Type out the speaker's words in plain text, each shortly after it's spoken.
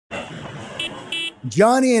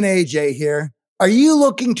Johnny and AJ here. Are you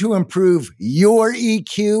looking to improve your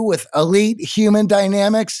EQ with elite human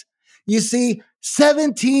dynamics? You see,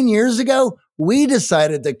 17 years ago, we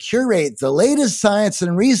decided to curate the latest science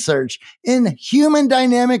and research in human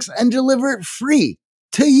dynamics and deliver it free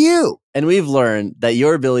to you. And we've learned that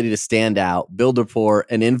your ability to stand out, build rapport,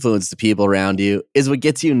 and influence the people around you is what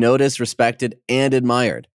gets you noticed, respected, and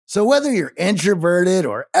admired. So whether you're introverted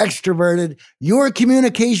or extroverted, your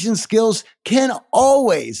communication skills can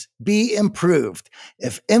always be improved.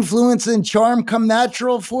 If influence and charm come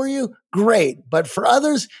natural for you, great. But for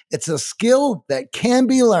others, it's a skill that can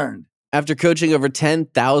be learned. After coaching over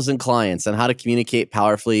 10,000 clients on how to communicate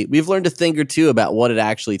powerfully, we've learned a thing or two about what it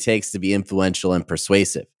actually takes to be influential and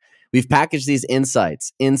persuasive. We've packaged these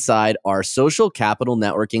insights inside our Social Capital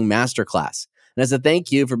Networking Masterclass. And as a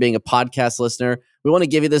thank you for being a podcast listener, we want to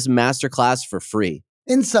give you this masterclass for free.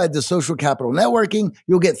 Inside the Social Capital Networking,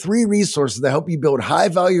 you'll get 3 resources that help you build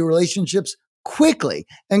high-value relationships quickly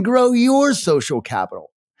and grow your social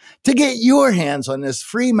capital. To get your hands on this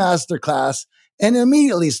free masterclass and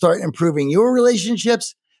immediately start improving your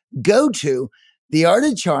relationships, go to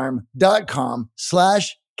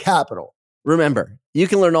theartofcharm.com/capital. Remember, you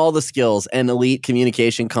can learn all the skills and elite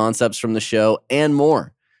communication concepts from the show and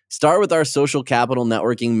more. Start with our Social Capital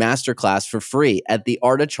Networking Masterclass for free at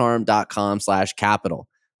theartofcharm.com/capital,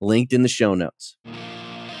 linked in the show notes.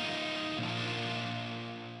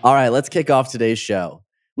 All right, let's kick off today's show.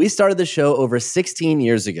 We started the show over 16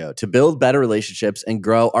 years ago to build better relationships and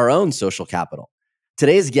grow our own social capital.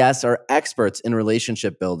 Today's guests are experts in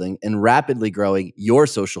relationship building and rapidly growing your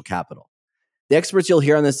social capital. The experts you'll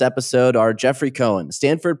hear on this episode are Jeffrey Cohen,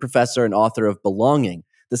 Stanford professor and author of Belonging,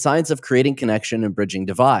 The Science of Creating Connection and Bridging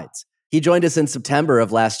Divides. He joined us in September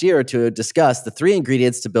of last year to discuss the 3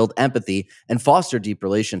 ingredients to build empathy and foster deep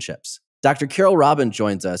relationships. Dr. Carol Robin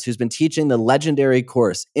joins us, who's been teaching the legendary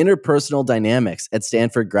course Interpersonal Dynamics at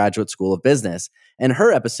Stanford Graduate School of Business, and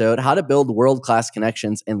her episode, How to Build World-Class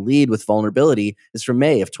Connections and Lead with Vulnerability, is from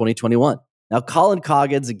May of 2021. Now, Colin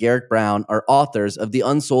Coggins and Garrick Brown are authors of The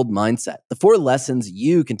Unsold Mindset, the 4 lessons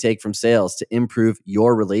you can take from sales to improve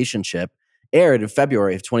your relationship, aired in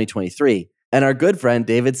February of 2023. And our good friend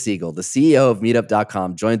David Siegel, the CEO of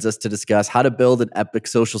Meetup.com, joins us to discuss how to build an epic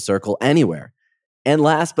social circle anywhere. And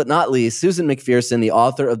last but not least, Susan McPherson, the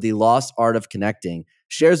author of The Lost Art of Connecting,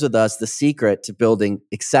 shares with us the secret to building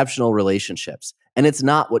exceptional relationships. And it's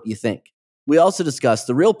not what you think. We also discuss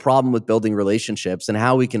the real problem with building relationships and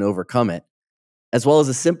how we can overcome it, as well as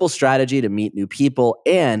a simple strategy to meet new people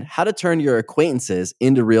and how to turn your acquaintances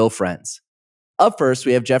into real friends. Up first,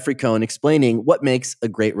 we have Jeffrey Cohen explaining what makes a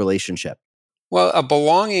great relationship. Well,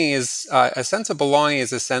 a sense of belonging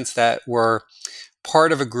is a sense that we're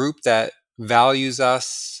part of a group that values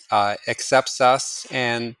us, accepts us,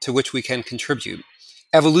 and to which we can contribute.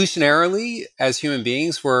 Evolutionarily, as human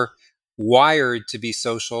beings, we're wired to be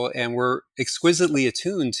social, and we're exquisitely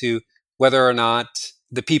attuned to whether or not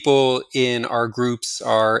the people in our groups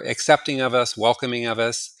are accepting of us, welcoming of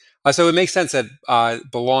us. So it makes sense that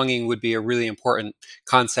belonging would be a really important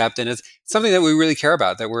concept, and it's something that we really care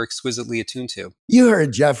about, that we're exquisitely attuned to. You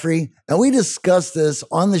heard Jeffrey, and we discussed this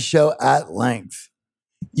on the show at length.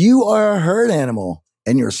 You are a herd animal,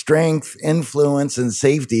 and your strength, influence, and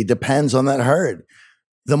safety depends on that herd.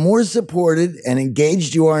 The more supported and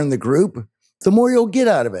engaged you are in the group, the more you'll get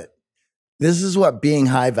out of it. This is what being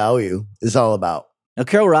high value is all about. Now,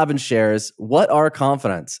 Carol Robbins shares, what are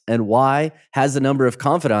confidants and why has the number of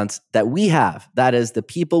confidants that we have, that is, the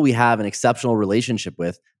people we have an exceptional relationship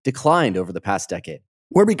with, declined over the past decade?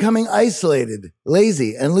 We're becoming isolated,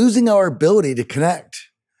 lazy, and losing our ability to connect.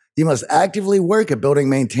 You must actively work at building,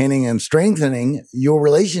 maintaining, and strengthening your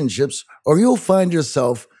relationships, or you'll find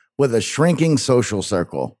yourself with a shrinking social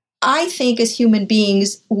circle. I think as human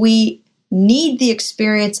beings, we need the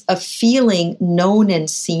experience of feeling known and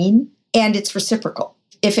seen. And it's reciprocal,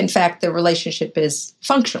 if in fact the relationship is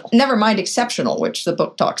functional. Never mind exceptional, which the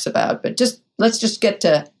book talks about, but let's just get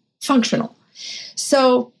to functional.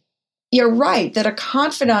 So you're right that a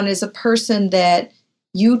confidant is a person that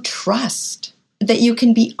you trust, that you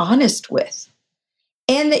can be honest with,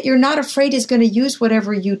 and that you're not afraid is going to use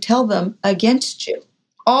whatever you tell them against you.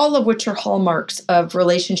 All of which are hallmarks of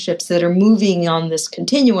relationships that are moving on this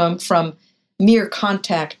continuum from mere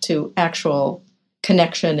contact to actual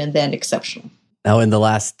connection and then exceptional. Now, in the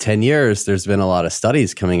last 10 years, there's been a lot of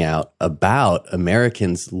studies coming out about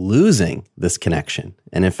Americans losing this connection.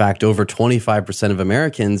 And in fact, over 25% of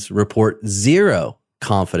Americans report 0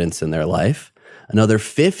 confidence in their life. Another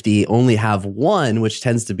 50 only have 1, which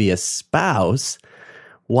tends to be a spouse.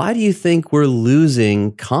 Why do you think we're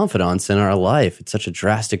losing confidence in our life at such a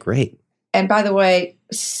drastic rate? And by the way,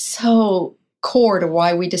 so core to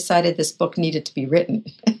why we decided this book needed to be written.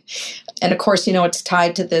 And of course, it's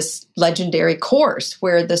tied to this legendary course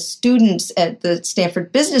where the students at the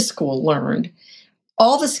Stanford Business School learned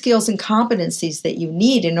all the skills and competencies that you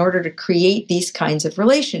need in order to create these kinds of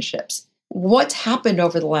relationships. What's happened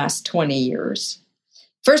over the last 20 years?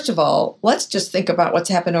 First of all, let's just think about what's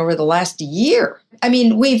happened over the last year. I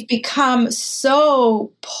mean, we've become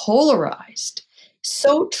so polarized,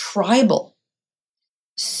 so tribal,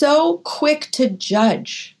 so quick to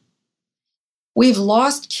judge. We've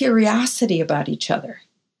lost curiosity about each other.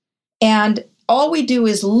 And all we do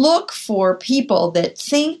is look for people that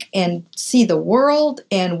think and see the world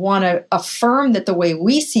and want to affirm that the way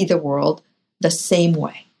we see the world the same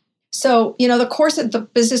way. So, the course at the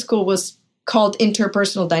business school was called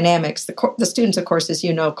Interpersonal Dynamics. The students, of course, as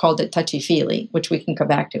you know, called it touchy-feely, which we can come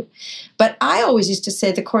back to. But I always used to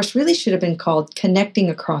say the course really should have been called Connecting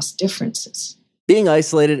Across Differences. Being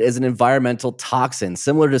isolated is an environmental toxin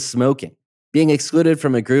similar to smoking. Being excluded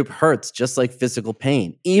from a group hurts just like physical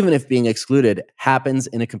pain, even if being excluded happens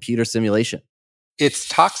in a computer simulation. It's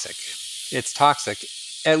toxic. It's toxic.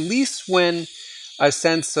 At least when a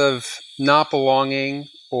sense of not belonging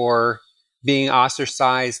or being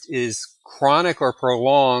ostracized is chronic or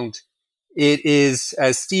prolonged, it is,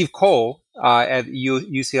 as Steve Cole at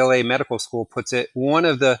UCLA Medical School puts it, one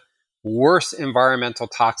of the worst environmental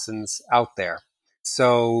toxins out there.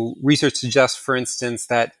 So research suggests, for instance,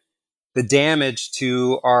 that the damage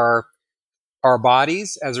to our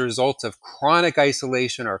bodies as a result of chronic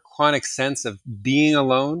isolation or chronic sense of being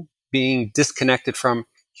alone, being disconnected from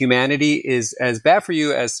humanity is as bad for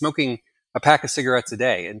you as smoking a pack of cigarettes a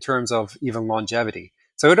day in terms of even longevity.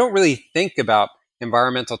 So I don't really think about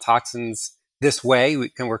environmental toxins this way.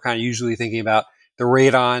 We're kind of usually thinking about the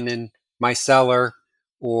radon in my cellar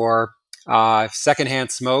or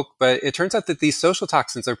secondhand smoke, but it turns out that these social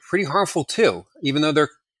toxins are pretty harmful too, even though they're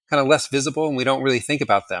kind of less visible and we don't really think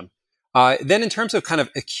about them. Then in terms of kind of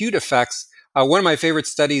acute effects, one of my favorite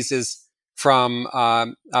studies is from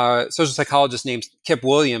a social psychologist named Kip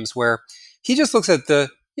Williams, where he just looks at the,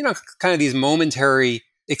 kind of these momentary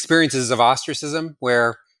experiences of ostracism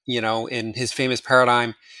where, in his famous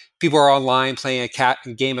paradigm, people are online playing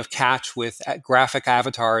a game of catch with graphic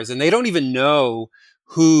avatars, and they don't even know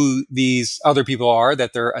who these other people are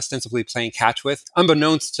that they're ostensibly playing catch with.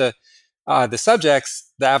 Unbeknownst to the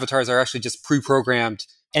subjects, the avatars are actually just pre-programmed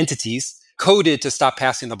entities coded to stop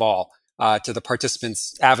passing the ball to the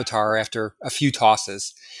participant's avatar after a few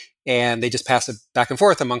tosses. And they just pass it back and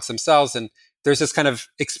forth amongst themselves. And there's this kind of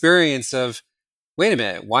experience of, wait a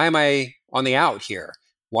minute, why am I on the out here?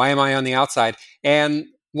 Why am I on the outside? And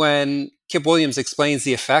when Kip Williams explains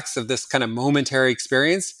the effects of this kind of momentary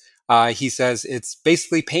experience, he says it's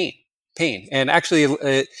basically pain. And actually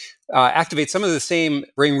it activates some of the same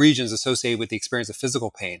brain regions associated with the experience of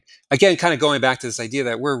physical pain. Again, kind of going back to this idea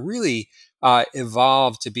that we're really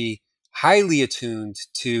evolved to be highly attuned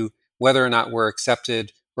to whether or not we're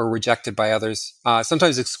accepted or rejected by others,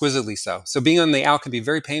 sometimes exquisitely so. So being on the out can be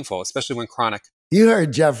very painful, especially when chronic. You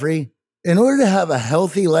heard Jeffrey. In order to have a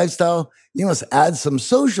healthy lifestyle, you must add some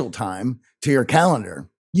social time to your calendar.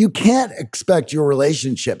 You can't expect your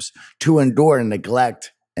relationships to endure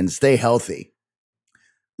neglect and stay healthy.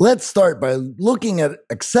 Let's start by looking at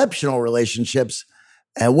exceptional relationships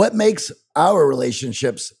and what makes our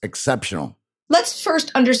relationships exceptional. Let's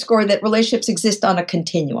first underscore that relationships exist on a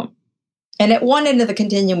continuum. And at one end of the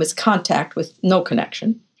continuum is contact with no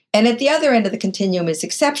connection. And at the other end of the continuum is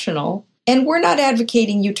exceptional. And we're not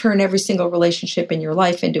advocating you turn every single relationship in your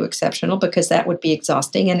life into exceptional, because that would be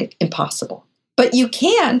exhausting and impossible. But you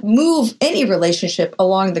can move any relationship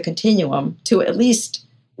along the continuum to at least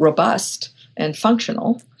robust and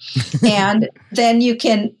functional. And then you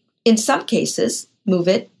can, in some cases, move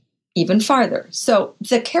it even farther. So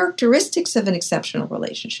the characteristics of an exceptional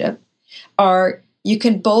relationship are you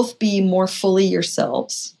can both be more fully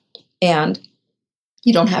yourselves, and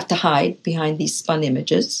you don't have to hide behind these spun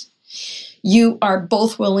images. You are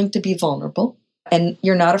both willing to be vulnerable, and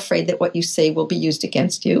you're not afraid that what you say will be used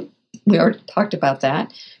against you. We already talked about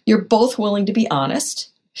that. You're both willing to be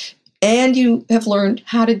honest, and you have learned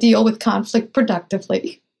how to deal with conflict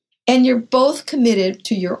productively. And you're both committed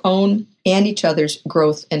to your own and each other's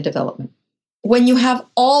growth and development. When you have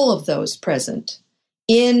all of those present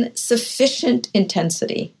in sufficient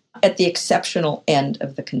intensity at the exceptional end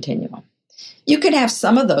of the continuum, you can have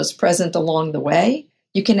some of those present along the way.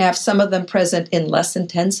 You can have some of them present in less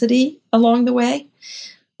intensity along the way,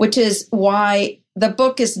 which is why the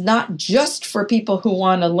book is not just for people who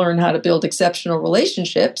want to learn how to build exceptional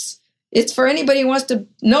relationships. It's for anybody who wants to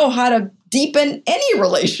know how to deepen any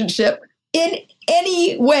relationship in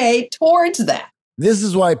any way towards that. This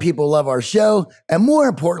is why people love our show and, more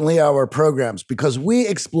importantly, our programs, because we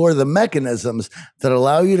explore the mechanisms that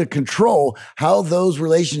allow you to control how those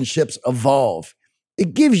relationships evolve.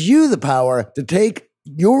 It gives you the power to take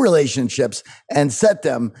your relationships and set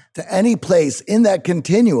them to any place in that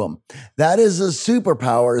continuum. That is the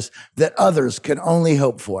superpowers that others can only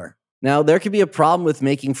hope for. Now, there could be a problem with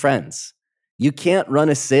making friends. You can't run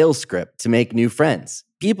a sales script to make new friends.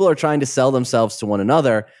 People are trying to sell themselves to one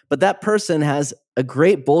another, but that person has a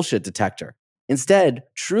great bullshit detector. Instead,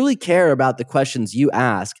 truly care about the questions you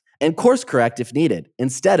ask and course correct if needed,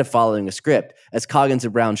 instead of following a script, as Coggins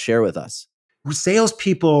and Brown share with us.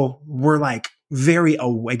 Salespeople were like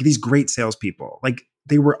these great salespeople, like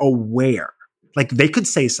they were aware, like they could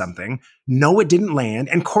say something, know it didn't land,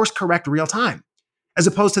 and course correct real time, as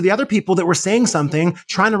opposed to the other people that were saying something,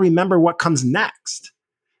 trying to remember what comes next,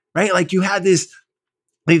 right? Like you had these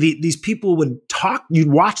people would talk,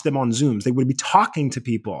 you'd watch them on Zooms, they would be talking to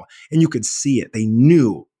people and you could see it. They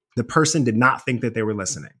knew the person did not think that they were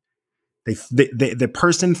listening. The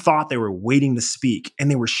person thought they were waiting to speak and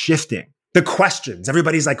they were shifting. The questions,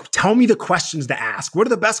 everybody's like, tell me the questions to ask. What are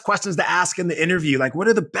the best questions to ask in the interview? Like, what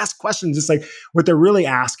are the best questions? It's like what they're really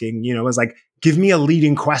asking, is like, give me a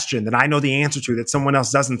leading question that I know the answer to that someone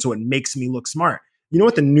else doesn't, so it makes me look smart. You know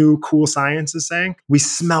what the new cool science is saying? We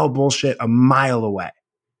smell bullshit a mile away.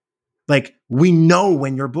 Like, we know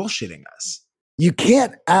when you're bullshitting us. You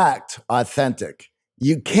can't act authentic.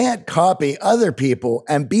 You can't copy other people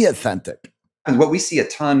and be authentic. And what we see a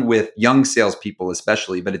ton with young salespeople,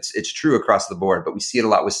 especially, but it's true across the board, but we see it a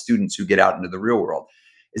lot with students who get out into the real world,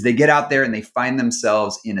 is they get out there and they find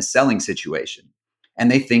themselves in a selling situation.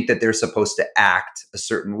 And they think that they're supposed to act a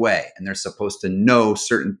certain way and they're supposed to know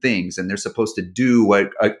certain things and they're supposed to do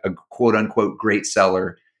what a quote unquote great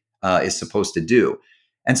seller is supposed to do.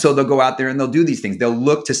 And so they'll go out there and they'll do these things. They'll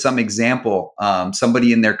look to some example,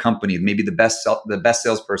 somebody in their company, maybe the best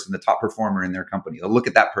salesperson, the top performer in their company. They'll look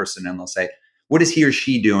at that person and they'll say, what is he or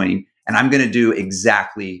she doing? And I'm going to do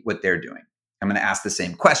exactly what they're doing. I'm going to ask the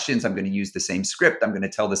same questions. I'm going to use the same script. I'm going to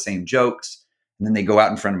tell the same jokes. And then they go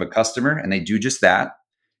out in front of a customer and they do just that.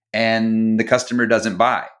 And the customer doesn't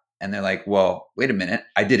buy. And they're like, well, wait a minute.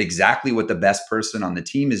 I did exactly what the best person on the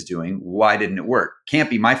team is doing. Why didn't it work? Can't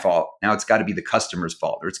be my fault. Now it's got to be the customer's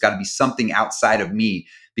fault, or it's got to be something outside of me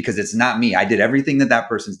because it's not me. I did everything that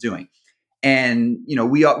person's doing. And,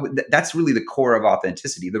 that's really the core of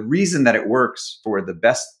authenticity. The reason that it works for the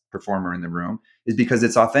best performer in the room is because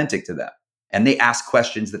it's authentic to them. And they ask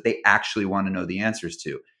questions that they actually want to know the answers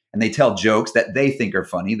to. And they tell jokes that they think are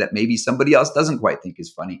funny that maybe somebody else doesn't quite think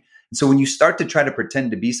is funny. And so when you start to try to pretend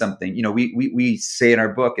to be something, we say in our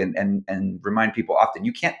book and remind people often,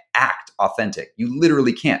 you can't act authentic. You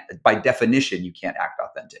literally can't. By definition, you can't act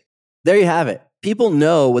authentic. There you have it. People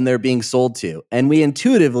know when they're being sold to, and we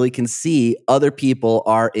intuitively can see other people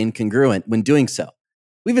are incongruent when doing so.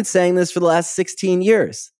 We've been saying this for the last 16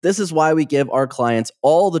 years. This is why we give our clients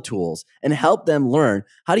all the tools and help them learn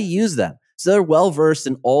how to use them so they're well-versed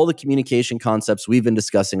in all the communication concepts we've been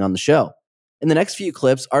discussing on the show. In the next few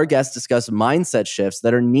clips, our guests discuss mindset shifts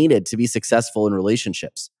that are needed to be successful in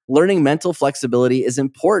relationships. Learning mental flexibility is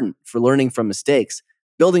important for learning from mistakes,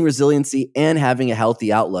 building resiliency, and having a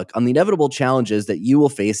healthy outlook on the inevitable challenges that you will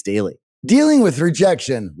face daily. Dealing with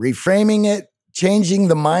rejection, reframing it, changing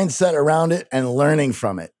the mindset around it, and learning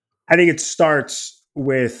from it. I think it starts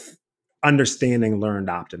with understanding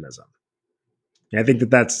learned optimism. I think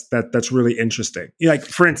that's really interesting. Like,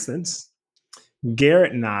 for instance,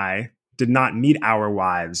 Garrett and I did not meet our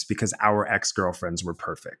wives because our ex-girlfriends were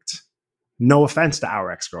perfect. No offense to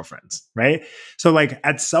our ex-girlfriends, right? So like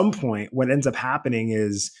at some point, what ends up happening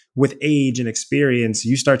is with age and experience,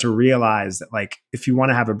 you start to realize that like, if you want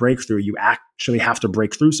to have a breakthrough, you actually have to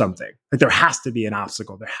break through something. Like there has to be an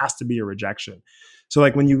obstacle. There has to be a rejection. So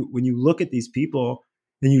like when you look at these people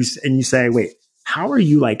and you say, wait, how are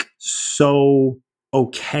you like so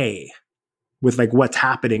okay with like what's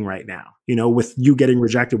happening right now, with you getting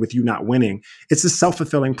rejected, with you not winning? It's a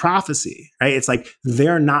self-fulfilling prophecy, right? It's like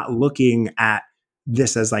they're not looking at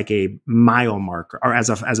this as like a mile marker or as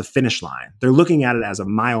a finish line. They're looking at it as a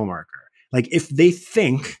mile marker. Like if they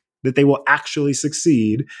think that they will actually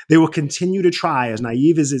succeed, they will continue to try, as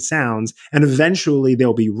naive as it sounds, and eventually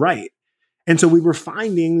they'll be right. And so we were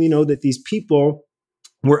finding, that these people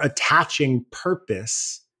were attaching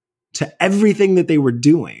purpose to everything that they were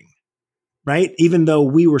doing. Right? Even though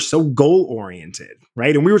we were so goal oriented,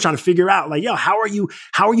 right? And we were trying to figure out like, how are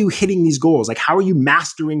you hitting these goals? Like, how are you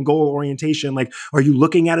mastering goal orientation? Like, are you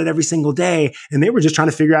looking at it every single day? And they were just trying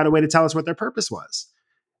to figure out a way to tell us what their purpose was.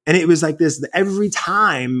 And it was like this, every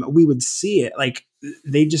time we would see it, like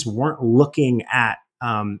they just weren't looking at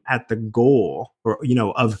the goal, or,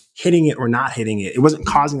 of hitting it or not hitting it. It wasn't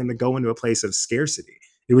causing them to go into a place of scarcity.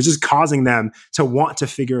 It was just causing them to want to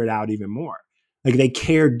figure it out even more. Like they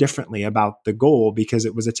cared differently about the goal because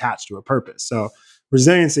it was attached to a purpose. So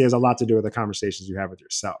resiliency has a lot to do with the conversations you have with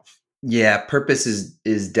yourself. Yeah, purpose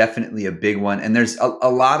is definitely a big one. And there's a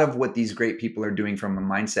lot of what these great people are doing from a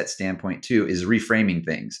mindset standpoint too, is reframing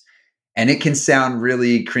things. And it can sound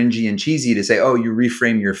really cringy and cheesy to say, "Oh, you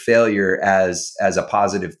reframe your failure as a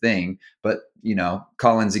positive thing." But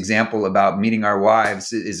Colin's example about meeting our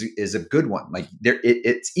wives is a good one. Like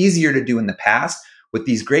it's easier to do in the past. What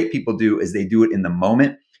these great people do is they do it in the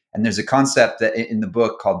moment. And there's a concept that in the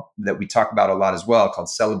book that we talk about a lot as well, called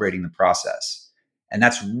celebrating the process. And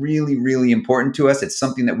that's really, really important to us. It's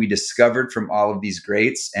something that we discovered from all of these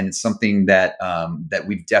greats, and it's something that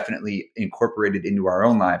we've definitely incorporated into our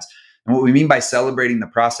own lives. And what we mean by celebrating the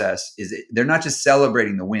process is they're not just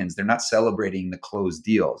celebrating the wins. They're not celebrating the closed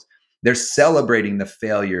deals. They're celebrating the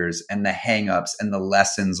failures and the hangups and the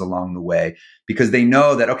lessons along the way, because they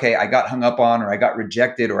know that, okay, I got hung up on, or I got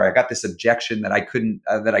rejected, or I got this objection that I couldn't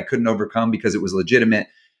overcome because it was legitimate.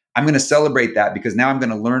 I'm going to celebrate that, because now I'm going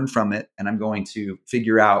to learn from it, and I'm going to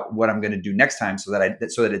figure out what I'm going to do next time so that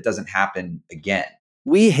it doesn't happen again.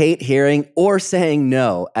 We hate hearing or saying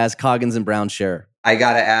no, as Coggins and Brown share. I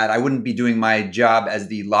got to add, I wouldn't be doing my job as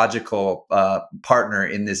the logical partner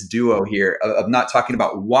in this duo here of not talking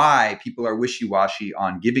about why people are wishy-washy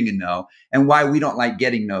on giving a no, and why we don't like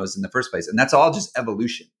getting no's in the first place. And that's all just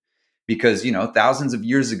evolution, because, thousands of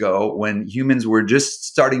years ago, when humans were just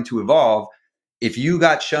starting to evolve, if you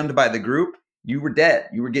got shunned by the group, you were dead.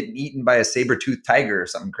 You were getting eaten by a saber-toothed tiger or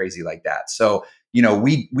something crazy like that. So,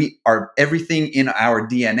 we are, everything in our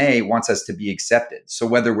DNA wants us to be accepted. So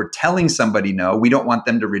whether we're telling somebody no, we don't want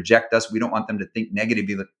them to reject us. We don't want them to think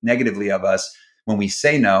negatively of us when we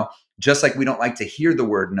say no. Just like we don't like to hear the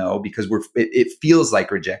word no, because it feels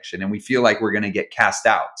like rejection, and we feel like we're going to get cast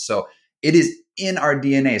out. So it is in our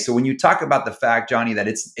DNA. So when you talk about the fact, Johnny, that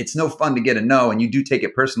it's no fun to get a no, and you do take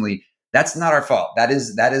it personally, that's not our fault. That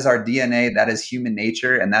is our DNA. That is human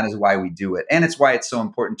nature. And that is why we do it. And it's why it's so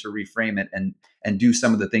important to reframe it and do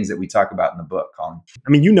some of the things that we talk about in the book, Colin. I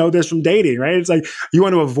mean, this from dating, right? It's like you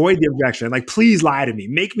want to avoid the objection. Like, please lie to me.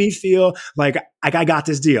 Make me feel like I got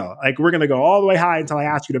this deal. Like, we're going to go all the way high until I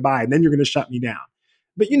ask you to buy, and then you're going to shut me down.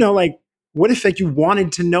 But, what if you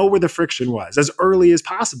wanted to know where the friction was as early as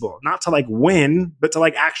possible? Not to win, but to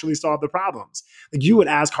actually solve the problems. Like, you would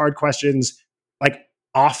ask hard questions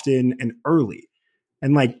often and early.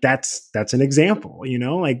 And that's an example,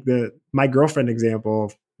 my girlfriend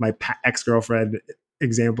example, my ex-girlfriend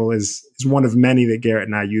example is one of many that Garrett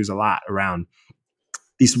and I use a lot around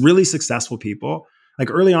these really successful people.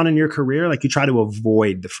 Early on in your career, you try to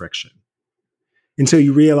avoid the friction until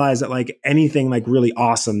you realize that anything really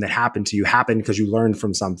awesome that happened to you happened because you learned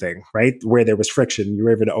from something, right? Where there was friction, you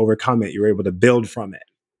were able to overcome it. You were able to build from it.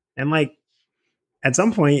 And at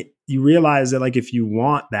some point you realize that if you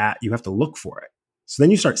want that, you have to look for it. So then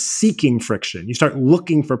you start seeking friction. You start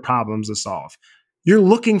looking for problems to solve. You're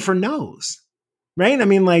looking for no's, right? I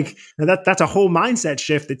mean, that's a whole mindset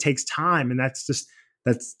shift that takes time. And that's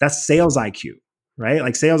sales IQ,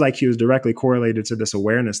 right? Sales IQ is directly correlated to this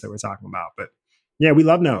awareness that we're talking about. But yeah, we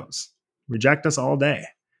love no's. Reject us all day.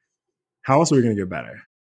 How else are we going to get better?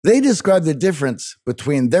 They describe the difference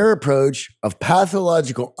between their approach of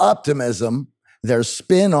pathological optimism, their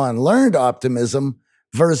spin on learned optimism,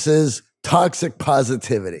 versus toxic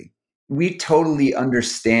positivity. We totally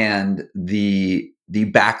understand the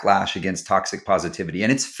backlash against toxic positivity,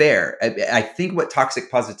 and it's fair. I think what toxic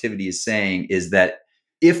positivity is saying is that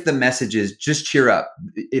if the message is just cheer up,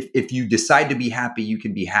 if you decide to be happy, you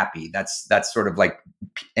can be happy. That's sort of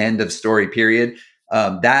end of story, period.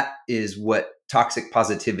 That is what toxic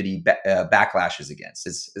positivity backlash is against.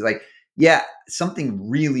 It's yeah, something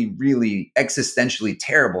really, really existentially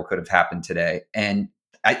terrible could have happened today, and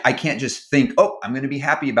I can't just think, oh, I'm going to be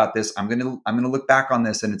happy about this. I'm going to look back on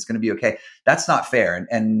this and it's going to be okay. That's not fair.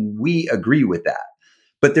 And we agree with that.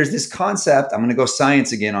 But there's this concept, I'm going to go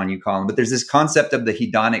science again on you, Colin, but there's this concept of the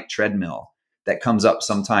hedonic treadmill that comes up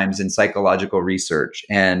sometimes in psychological research.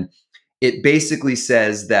 And it basically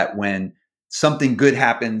says that when something good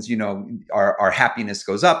happens, our happiness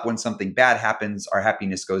goes up. When something bad happens, our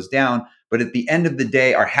happiness goes down. But at the end of the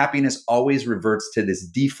day, our happiness always reverts to this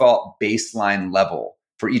default baseline level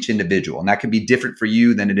for each individual. And that can be different for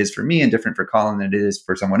you than it is for me, and different for Colin than it is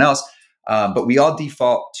for someone else. But we all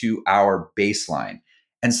default to our baseline.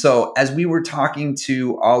 And so as we were talking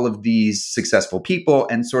to all of these successful people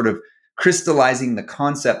and sort of crystallizing the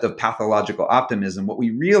concept of pathological optimism, what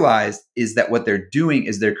we realized is that what they're doing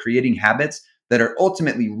is they're creating habits that are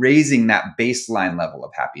ultimately raising that baseline level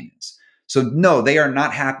of happiness. So no, they are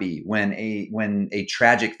not happy when a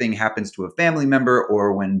tragic thing happens to a family member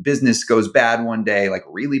or when business goes bad one day, like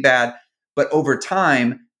really bad. But over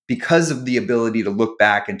time, because of the ability to look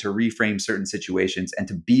back and to reframe certain situations and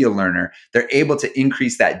to be a learner, they're able to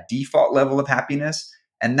increase that default level of happiness.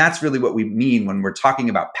 And that's really what we mean when we're talking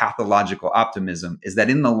about pathological optimism, is that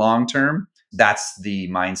in the long term, that's the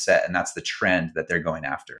mindset and that's the trend that they're going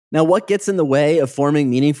after. Now, what gets in the way of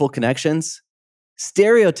forming meaningful connections?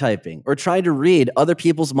 Stereotyping or trying to read other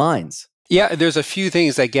people's minds. Yeah, there's a few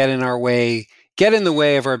things that get in the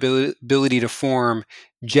way of our ability to form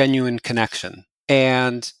genuine connection.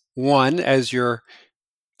 And one, as you're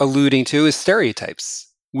alluding to, is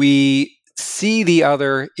stereotypes. We see the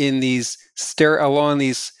other in these along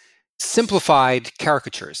these simplified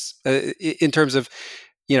caricatures in terms of,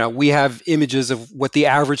 we have images of what the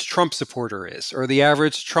average Trump supporter is or the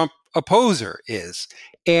average Trump opposer is.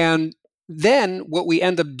 And then what we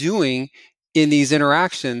end up doing in these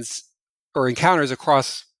interactions or encounters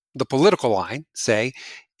across the political line, say,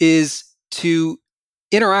 is to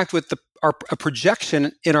interact with a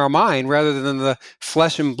projection in our mind rather than the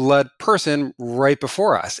flesh and blood person right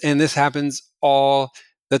before us. And this happens all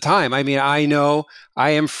the time. I mean, I know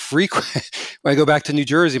I am frequent, when I go back to New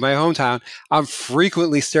Jersey, my hometown, I'm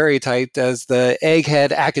frequently stereotyped as the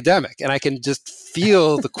egghead academic, and I can just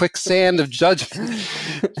feel the quicksand of judgment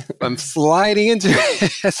I'm sliding into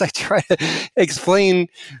as I try to explain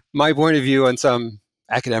my point of view on some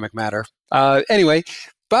academic matter. Anyway,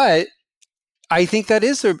 but I think that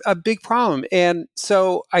is a big problem. And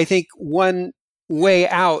so I think one way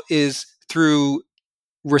out is through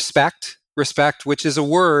respect, which is a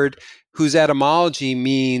word whose etymology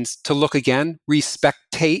means to look again,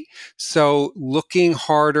 respectate. So looking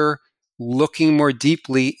harder, looking more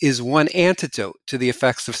deeply is one antidote to the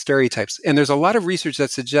effects of stereotypes. And there's a lot of research that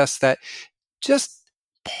suggests that just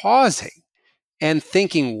pausing and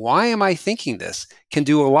thinking, why am I thinking this, can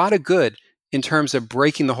do a lot of good in terms of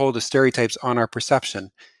breaking the hold of stereotypes on our perception.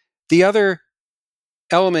 The other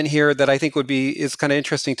element here that I think is kind of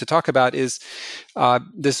interesting to talk about is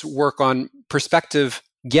this work on perspective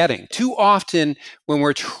getting. Too often when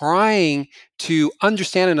we're trying to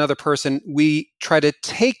understand another person, we try to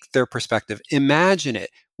take their perspective, imagine it,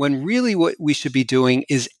 when really what we should be doing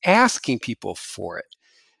is asking people for it.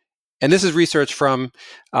 And this is research from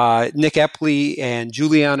Nick Epley and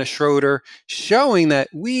Juliana Schroeder showing that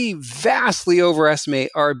we vastly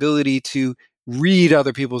overestimate our ability to read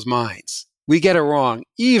other people's minds. We get it wrong,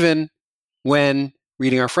 even when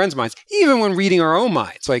reading our friends' minds, even when reading our own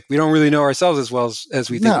minds. Like, we don't really know ourselves as well as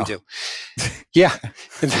we think we do. Yeah.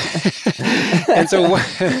 And so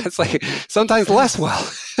it's like sometimes less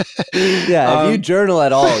well. Yeah, if you journal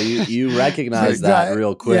at all, you recognize that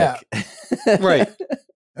real quick. Yeah. Right.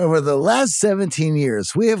 Over the last 17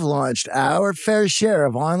 years, we have launched our fair share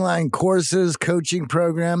of online courses, coaching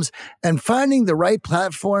programs, and finding the right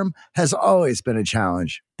platform has always been a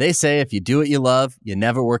challenge. They say if you do what you love, you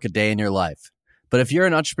never work a day in your life. But if you're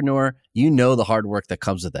an entrepreneur, you know the hard work that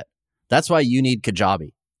comes with it. That's why you need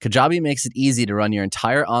Kajabi. Kajabi makes it easy to run your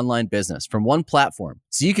entire online business from one platform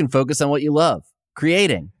so you can focus on what you love,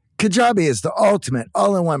 creating. Kajabi is the ultimate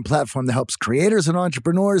all-in-one platform that helps creators and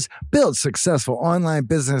entrepreneurs build successful online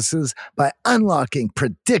businesses by unlocking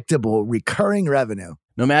predictable, recurring revenue.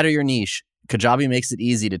 No matter your niche, Kajabi makes it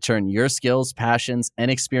easy to turn your skills, passions,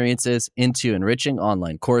 and experiences into enriching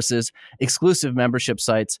online courses, exclusive membership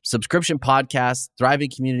sites, subscription podcasts,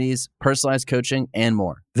 thriving communities, personalized coaching, and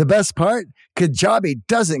more. The best part? Kajabi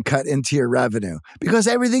doesn't cut into your revenue because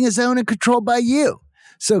everything is owned and controlled by you.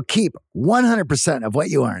 So keep 100% of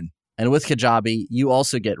what you earn. And with Kajabi, you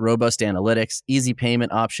also get robust analytics, easy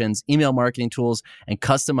payment options, email marketing tools, and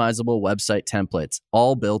customizable website templates,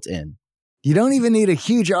 all built in. You don't even need a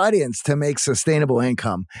huge audience to make sustainable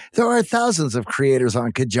income. There are thousands of creators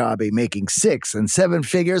on Kajabi making 6 and 7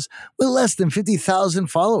 figures with less than 50,000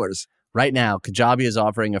 followers. Right now, Kajabi is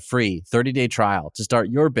offering a free 30-day trial to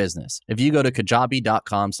start your business if you go to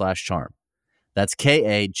kajabi.com/charm. That's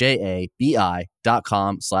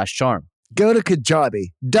KAJABI.com/charm. Go to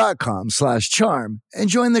kajabi.com/charm and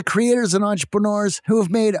join the creators and entrepreneurs who have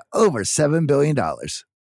made over $7 billion.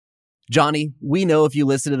 Johnny, we know if you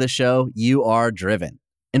listen to the show, you are driven.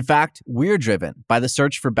 In fact, we're driven by the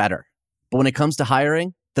search for better. But when it comes to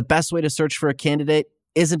hiring, the best way to search for a candidate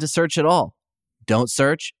isn't to search at all. Don't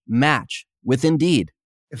search, match with Indeed.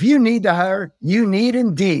 If you need to hire, you need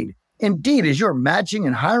Indeed. Indeed is your matching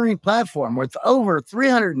and hiring platform with over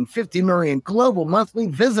 350 million global monthly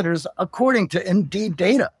visitors, according to Indeed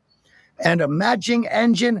data, and a matching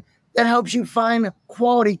engine that helps you find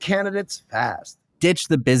quality candidates fast. Ditch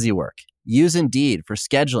the busy work. Use Indeed for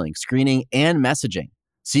scheduling, screening, and messaging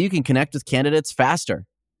so you can connect with candidates faster.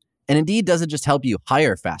 And Indeed doesn't just help you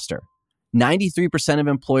hire faster. 93% of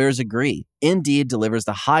employers agree Indeed delivers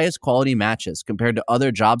the highest quality matches compared to other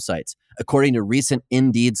job sites, according to recent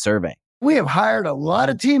Indeed survey. We have hired a lot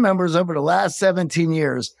of team members over the last 17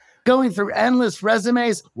 years. Going through endless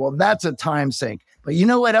resumes, well, that's a time sink. But you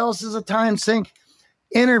know what else is a time sink?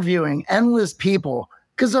 Interviewing endless people,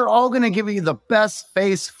 because they're all going to give you the best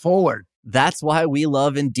face forward. That's why we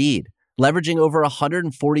love Indeed, leveraging over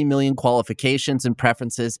 140 million qualifications and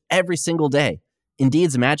preferences every single day.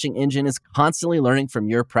 Indeed's matching engine is constantly learning from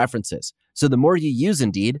your preferences. So the more you use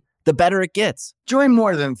Indeed, the better it gets. Join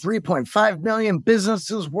more than 3.5 million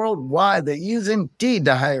businesses worldwide that use Indeed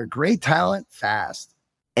to hire great talent fast.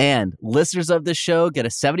 And listeners of this show get a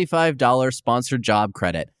 $75 sponsored job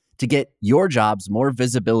credit to get your jobs more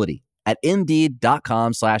visibility at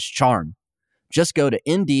Indeed.com/charm. Just go to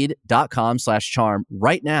Indeed.com/charm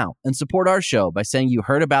right now and support our show by saying you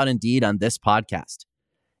heard about Indeed on this podcast.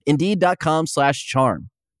 Indeed.com/charm.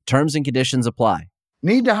 Terms and conditions apply.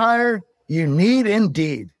 Need to hire? You need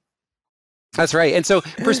Indeed. That's right. And so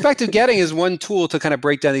perspective getting is one tool to kind of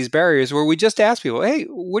break down these barriers where we just ask people, hey,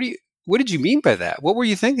 what did you mean by that? What were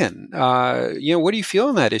you thinking? What do you feel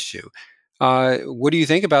on that issue? What do you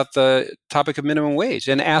think about the topic of minimum wage?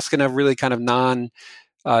 And ask in a really kind of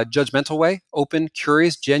non-judgmental way, open,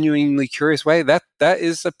 curious, genuinely curious way. That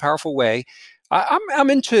is a powerful way. I'm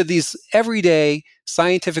into these everyday,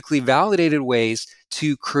 scientifically validated ways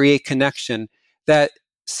to create connection that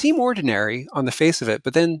seem ordinary on the face of it,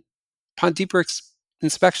 but then upon deeper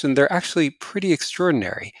inspection, they're actually pretty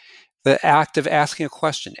extraordinary. The act of asking a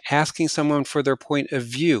question, asking someone for their point of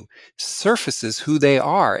view, surfaces who they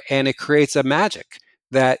are, and it creates a magic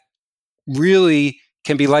that really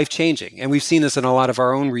can be life-changing. And we've seen this in a lot of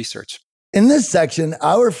our own research. In this section,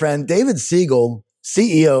 our friend David Siegel,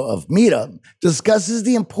 CEO of Meetup, discusses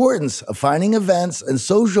the importance of finding events and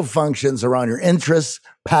social functions around your interests,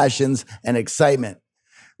 passions, and excitement.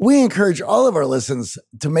 We encourage all of our listeners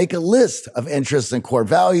to make a list of interests and core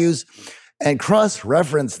values and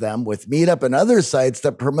cross-reference them with Meetup and other sites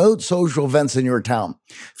that promote social events in your town.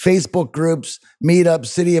 Facebook groups, Meetup,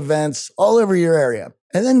 city events, all over your area.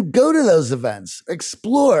 And then go to those events,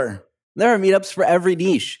 explore. There are meetups for every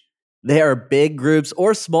niche. They are big groups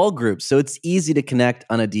or small groups, so it's easy to connect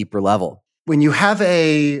on a deeper level. When you have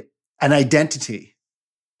an identity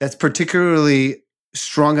that's particularly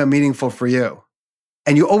strong and meaningful for you,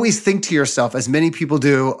 and you always think to yourself, as many people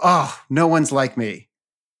do, oh, no one's like me.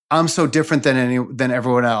 I'm so different than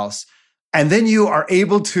everyone else. And then you are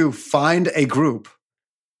able to find a group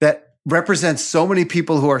that represents so many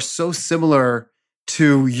people who are so similar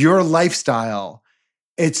to your lifestyle.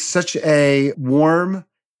 It's such a warm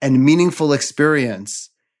and meaningful experience.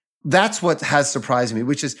 That's what has surprised me,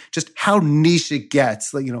 which is just how niche it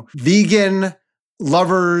gets. Like, vegan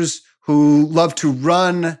lovers who love to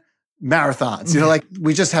run marathons. Like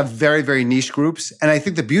we just have very, very niche groups. And I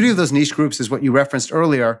think the beauty of those niche groups is what you referenced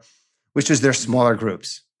earlier, which is they're smaller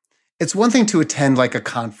groups. It's one thing to attend like a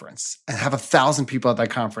conference and have 1,000 people at that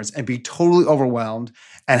conference and be totally overwhelmed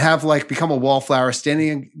and have become a wallflower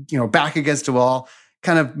standing, back against a wall,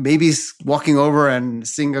 kind of maybe walking over and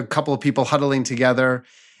seeing a couple of people huddling together.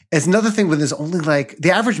 It's another thing when there's only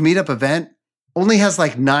the average meetup event only has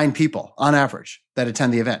 9 people on average that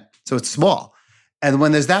attend the event. So it's small. And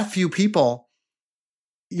when there's that few people,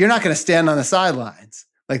 you're not going to stand on the sidelines.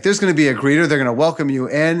 There's going to be a greeter. They're going to welcome you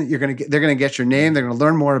in. They're going to get your name. They're going to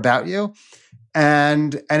learn more about you.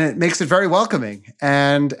 And it makes it very welcoming.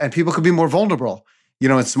 And people could be more vulnerable,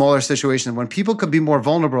 in smaller situations. When people could be more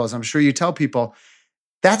vulnerable, as I'm sure you tell people,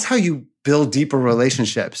 that's how you build deeper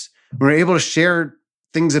relationships. When you're able to share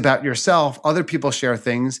things about yourself, other people share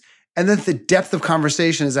things. And then the depth of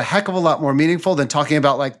conversation is a heck of a lot more meaningful than talking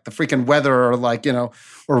about the freaking weather or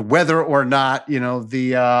or whether or not,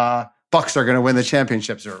 the Bucks are going to win the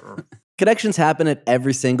championships. Connections happen at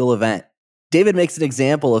every single event. David makes an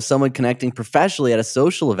example of someone connecting professionally at a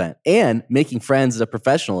social event and making friends at a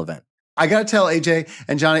professional event. I got to tell AJ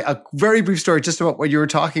and Johnny a very brief story just about what you were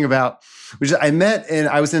talking about, which I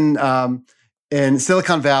was in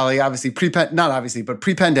Silicon Valley,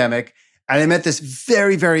 pre-pandemic. And I met this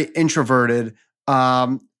very, very introverted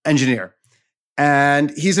engineer.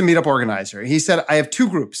 And he's a meetup organizer. He said, I have 2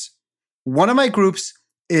 groups. One of my groups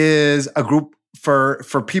is a group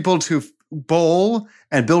for people bowl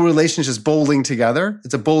and build relationships bowling together.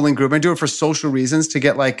 It's a bowling group. I do it for social reasons to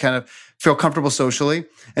get like kind of feel comfortable socially.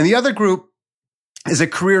 And the other group is a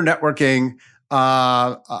career networking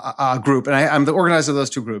group. And I'm the organizer of those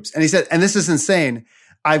two groups. And he said, and this is insane,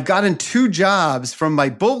 I've gotten 2 jobs from my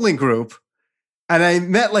bowling group, and I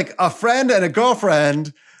met like a friend and a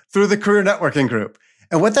girlfriend through the career networking group.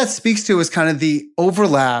 And what that speaks to is kind of the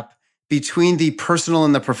overlap between the personal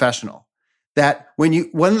and the professional. That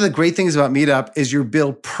one of the great things about Meetup is you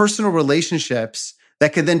build personal relationships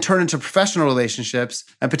that could then turn into professional relationships,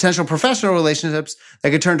 and potential professional relationships that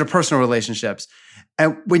could turn to personal relationships.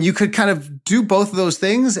 And when you could kind of do both of those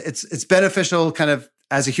things, it's beneficial kind of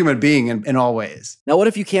as a human being in all ways. Now, what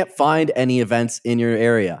if you can't find any events in your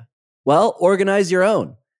area? Well, organize your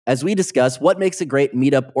own. As we discuss what makes a great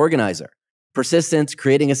Meetup organizer: persistence,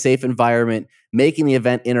 creating a safe environment, making the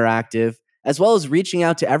event interactive, as well as reaching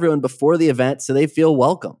out to everyone before the event so they feel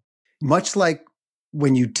welcome. Much like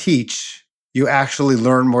when you teach, you actually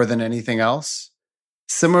learn more than anything else.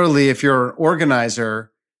 Similarly, if you're an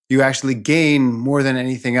organizer, you actually gain more than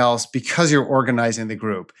anything else because you're organizing the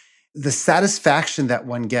group. The satisfaction that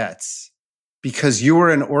one gets because you are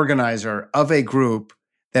an organizer of a group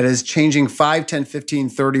that is changing 5, 10, 15,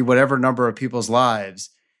 30, whatever number of people's lives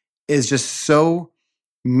is just so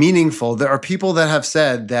meaningful. There are people that have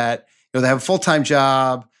said that, they have a full-time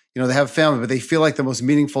job, they have a family, but they feel like the most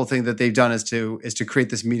meaningful thing that they've done is to create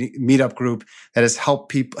this meetup group that has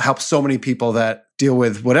helped so many people that deal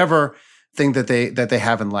with whatever thing that they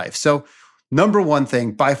have in life. So number one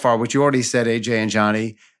thing by far, which you already said, AJ and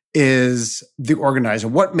Johnny, is the organizer.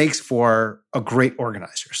 What makes for a great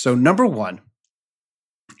organizer? So number one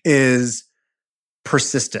is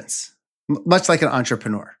persistence, much like an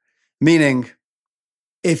entrepreneur. Meaning,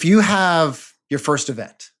 if you have your first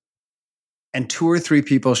event and 2 or 3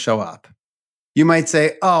 people show up, you might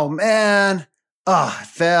say, oh man, it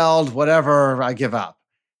failed, whatever, I give up.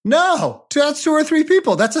 No, that's 2 or 3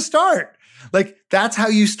 people. That's a start. Like, that's how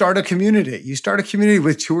you start a community. You start a community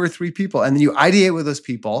with 2 or 3 people, and then you ideate with those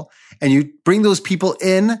people, and you bring those people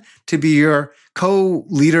in to be your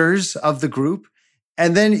co-leaders of the group.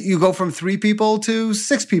 And then you go from 3 people to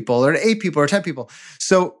 6 people or 8 people or 10 people.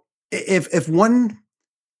 So if one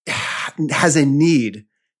has a need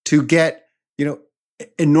to get,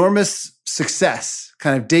 enormous success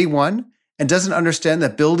kind of day one and doesn't understand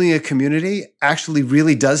that building a community actually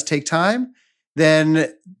really does take time,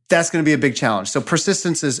 then that's going to be a big challenge. So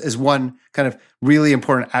persistence is one kind of really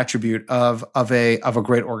important attribute of a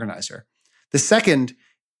great organizer. The second,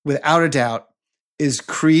 without a doubt, is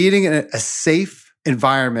creating a safe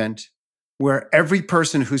environment where every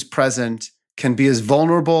person who's present can be as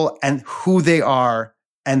vulnerable and who they are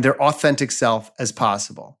and their authentic self as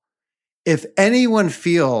possible. If anyone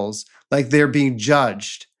feels like they're being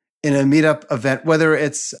judged in a meetup event, whether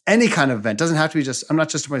it's any kind of event, doesn't have to be I'm not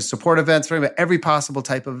just about support events, but about every possible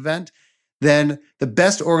type of event, then the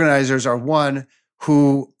best organizers are one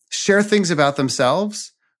who share things about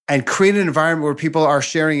themselves and create an environment where people are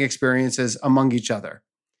sharing experiences among each other.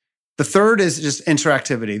 The third is just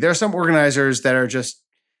interactivity. There are some organizers that are just,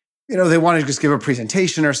 they want to just give a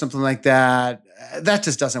presentation or something like that. That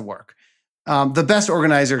just doesn't work. The best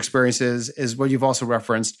organizer experiences is what you've also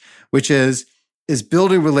referenced, which is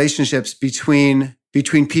building relationships between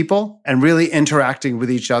people and really interacting with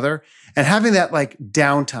each other and having that like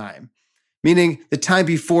downtime, meaning the time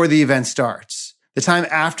before the event starts, the time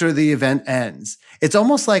after the event ends. It's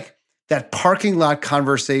almost like that parking lot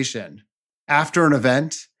conversation after an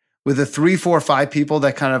event with the 3, 4, 5 people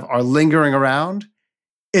that kind of are lingering around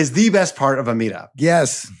is the best part of a meetup.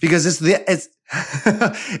 Yes. Because it's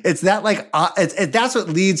that like, that's what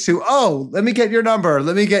leads to, let me get your number.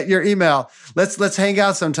 Let me get your email. Let's hang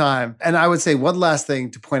out sometime. And I would say one last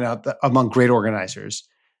thing to point out that among great organizers,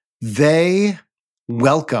 they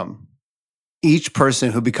welcome each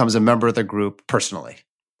person who becomes a member of the group personally.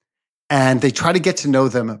 And they try to get to know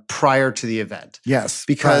them prior to the event. Yes.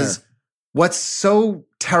 Because what's so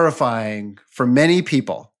terrifying for many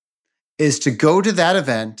people is to go to that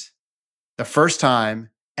event the first time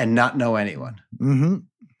and not know anyone. Mm-hmm.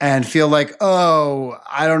 And feel like,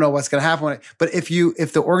 I don't know what's going to happen. But if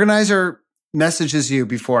the organizer messages you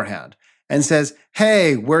beforehand and says,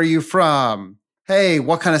 hey, where are you from? Hey,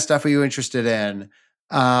 what kind of stuff are you interested in?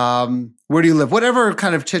 Where do you live? Whatever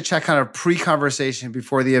kind of chit-chat, kind of pre-conversation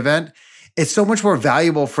before the event, it's so much more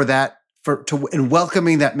valuable in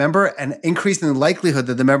welcoming that member and increasing the likelihood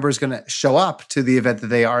that the member is going to show up to the event that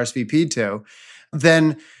they RSVP'd to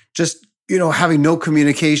than just having no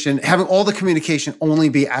communication, having all the communication only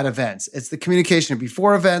be at events. It's the communication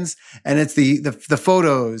before events, and it's the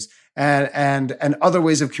photos and other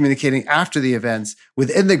ways of communicating after the events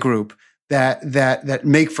within the group that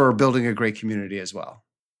make for building a great community as well.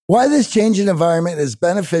 Why this change in environment is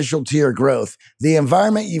beneficial to your growth. The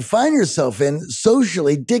environment you find yourself in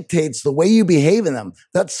socially dictates the way you behave in them.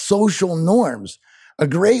 That's social norms. A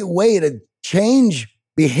great way to change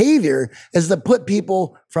behavior is to put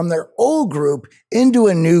people from their old group into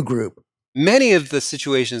a new group. Many of the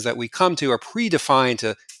situations that we come to are predefined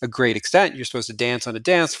to a great extent. You're supposed to dance on a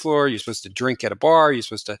dance floor. You're supposed to drink at a bar. You're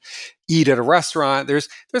supposed to eat at a restaurant. There's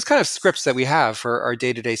kind of scripts that we have for our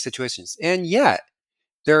day-to-day situations. And yet,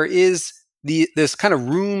 there is this kind of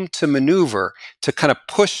room to maneuver, to kind of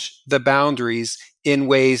push the boundaries in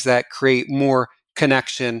ways that create more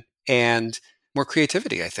connection and more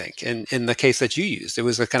creativity, I think. And in the case that you used, it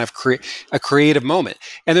was a kind of a creative moment.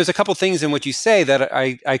 And there's a couple things in what you say that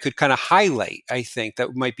I could kind of highlight, I think,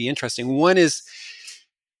 that might be interesting. One is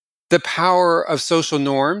the power of social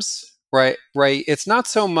norms, right? It's not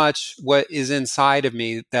so much what is inside of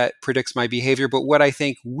me that predicts my behavior, but what I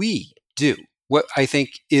think we do, what I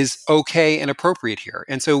think is okay and appropriate here.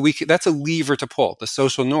 And so that's a lever to pull, the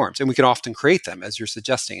social norms. And we can often create them, as you're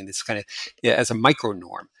suggesting, in this kind of as a micro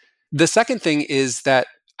norm. The second thing is that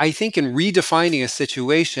I think in redefining a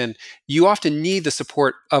situation, you often need the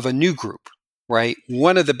support of a new group, right?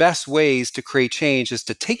 One of the best ways to create change is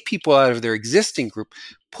to take people out of their existing group,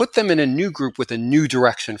 put them in a new group with a new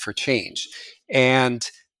direction for change. And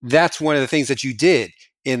that's one of the things that you did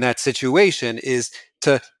in that situation, is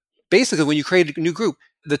to basically, when you create a new group,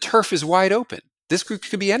 the turf is wide open. This group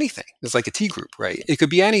could be anything. It's like a T group, right? It could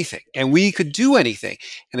be anything. And we could do anything.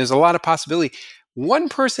 And there's a lot of possibility. One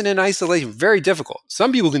person in isolation, very difficult.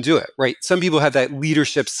 Some people can do it, right? Some people have that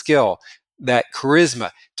leadership skill, that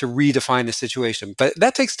charisma to redefine the situation. But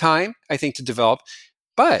that takes time, I think, to develop.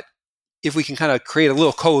 But if we can kind of create a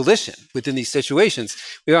little coalition within these situations,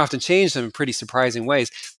 we often change them in pretty surprising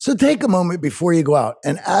ways. So take a moment before you go out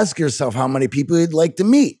and ask yourself how many people you'd like to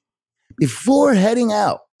meet. Before heading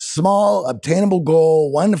out, small, obtainable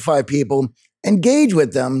goal, 1 to 5 people, engage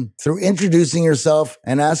with them through introducing yourself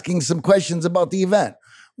and asking some questions about the event.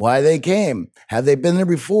 Why they came, have they been there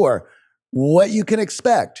before, what you can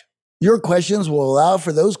expect. Your questions will allow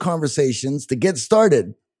for those conversations to get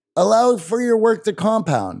started. Allow for your work to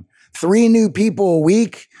compound. 3 new people a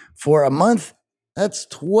week for a month, that's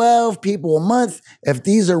 12 people a month. If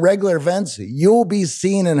these are regular events, you'll be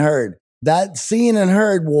seen and heard. That seen and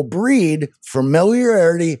heard will breed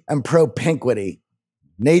familiarity and propinquity,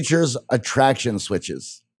 nature's attraction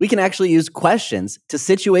switches. We can actually use questions to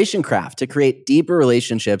situation craft to create deeper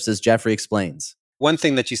relationships, as Jeffrey explains. One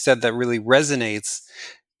thing that you said that really resonates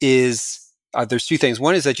is there's 2 things.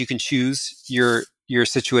 One is that you can choose your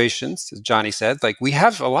situations, as Johnny said. Like, we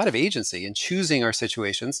have a lot of agency in choosing our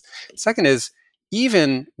situations. Second is,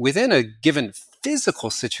 even within a given physical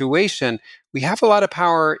situation, we have a lot of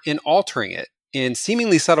power in altering it in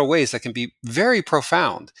seemingly subtle ways that can be very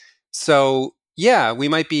profound. So yeah, we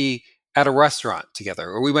might be at a restaurant together,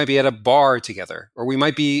 or we might be at a bar together, or we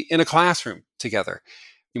might be in a classroom together.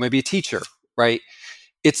 You might be a teacher, right?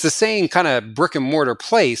 It's the same kind of brick and mortar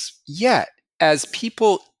place, yet as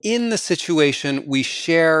people in the situation, we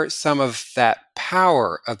share some of that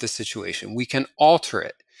power of the situation. We can alter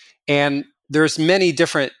it. And there's many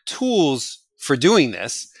different tools for doing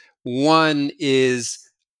this. One is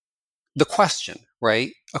the question,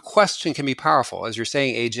 right? A question can be powerful. As you're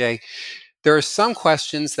saying, AJ, there are some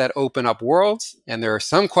questions that open up worlds, and there are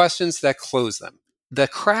some questions that close them. The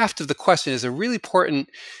craft of the question is a really important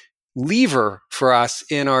lever for us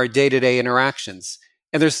in our day-to-day interactions.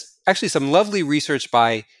 And there's actually some lovely research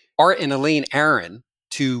by Art and Elaine Aron,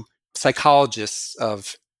 2 psychologists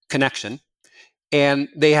of connection. And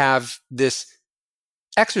they have this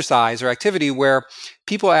exercise or activity where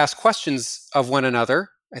people ask questions of one another.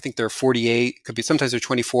 I think they're 48, could be sometimes they're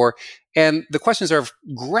 24. And the questions are of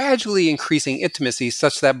gradually increasing intimacy,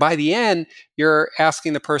 such that by the end, you're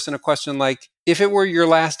asking the person a question like, if it were your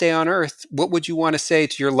last day on earth, what would you want to say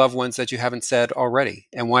to your loved ones that you haven't said already?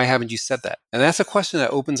 And why haven't you said that? And that's a question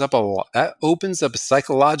that opens up a lot. That opens up a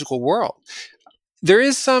psychological world. There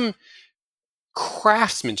is some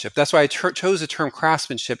craftsmanship. That's why I chose the term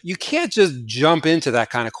craftsmanship. You can't just jump into that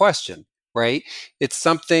kind of question, right? It's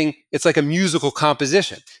like a musical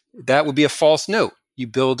composition. That would be a false note. You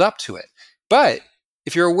build up to it. But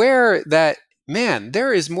if you're aware that, man,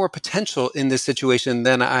 there is more potential in this situation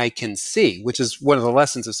than I can see, which is one of the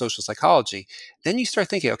lessons of social psychology, then you start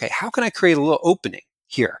thinking, okay, how can I create a little opening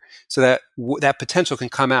here so that that potential can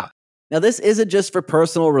come out? Now, this isn't just for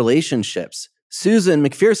personal relationships. Susan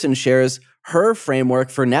McPherson shares her framework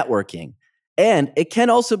for networking, and it can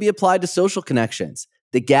also be applied to social connections,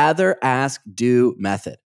 the gather, ask, do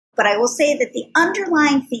method. But I will say that the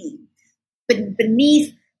underlying theme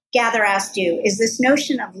beneath gather, ask, do is this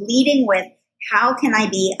notion of leading with how can I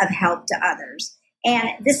be of help to others? And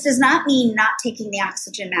this does not mean not taking the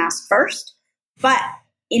oxygen mask first, but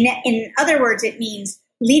in other words, it means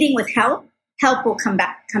leading with help. Help will come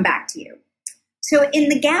back to you. So in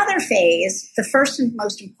the gather phase, the first and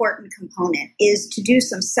most important component is to do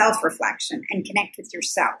some self-reflection and connect with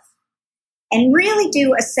yourself and really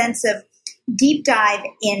do a sense of deep dive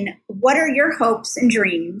in what are your hopes and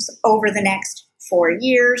dreams over the next 4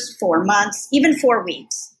 years, 4 months, even 4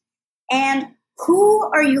 weeks. And who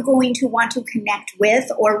are you going to want to connect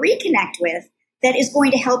with or reconnect with that is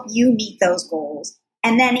going to help you meet those goals?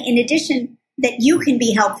 And then in addition, that you can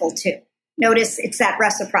be helpful too. Notice it's that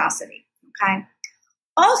reciprocity, okay?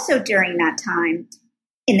 Also during that time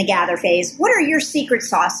in the gather phase, what are your secret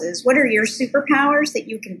sauces? What are your superpowers that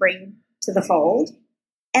you can bring to the fold?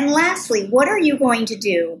 And lastly, what are you going to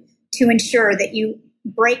do to ensure that you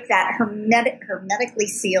break that hermetically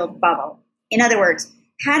sealed bubble? In other words,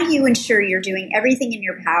 how do you ensure you're doing everything in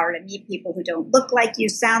your power to meet people who don't look like you,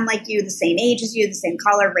 sound like you, the same age as you, the same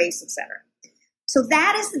color, race, etc.? So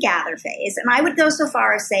that is the gather phase. And I would go so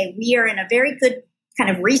far as say we are in a very good kind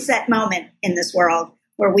of reset moment in this world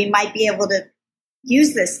where we might be able to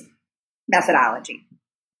use this methodology.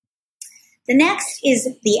 The next is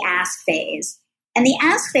the ask phase. And the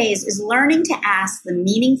ask phase is learning to ask the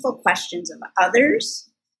meaningful questions of others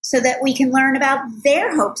so that we can learn about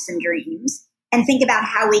their hopes and dreams and think about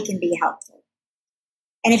how we can be helpful.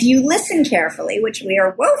 And if you listen carefully, which we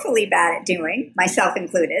are woefully bad at doing, myself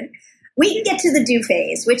included, we can get to the do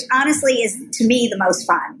phase, which honestly is, to me, the most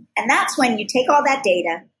fun. And that's when you take all that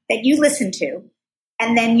data that you listen to,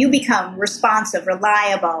 and then you become responsive,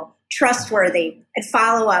 reliable, trustworthy, and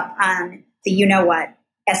follow up on the you-know-what,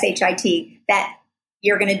 SHIT, that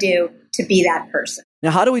you're going to do to be that person.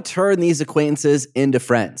 Now, how do we turn these acquaintances into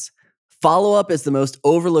friends? Follow-up is the most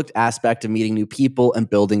overlooked aspect of meeting new people and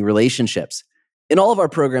building relationships. In all of our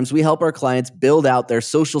programs, we help our clients build out their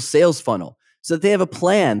social sales funnel so that they have a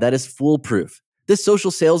plan that is foolproof. This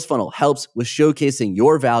social sales funnel helps with showcasing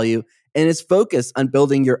your value and is focused on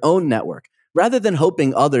building your own network rather than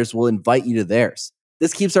hoping others will invite you to theirs.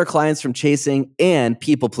 This keeps our clients from chasing and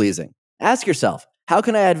people-pleasing. Ask yourself, how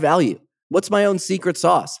can I add value? What's my own secret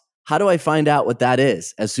sauce? How do I find out what that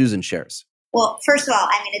is, as Susan shares? Well, first of all,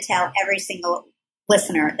 I'm going to tell every single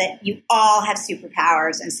listener that you all have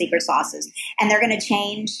superpowers and secret sauces, and they're going to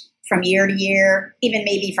change from year to year, even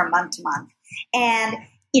maybe from month to month. And,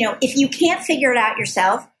 if you can't figure it out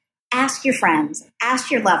yourself, ask your friends,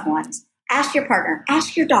 ask your loved ones, ask your partner,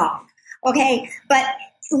 ask your dog. Okay. But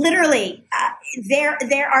literally,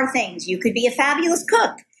 there are things. You could be a fabulous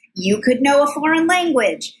cook. You could know a foreign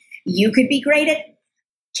language. You could be great at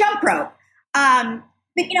jump rope.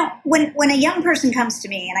 But when a young person comes to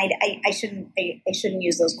me, and I shouldn't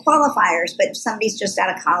use those qualifiers, but if somebody's just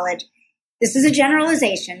out of college, this is a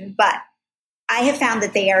generalization, but I have found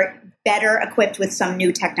that they are better equipped with some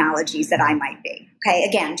new technologies that I might be. Okay,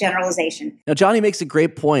 again, generalization. Now, Johnny makes a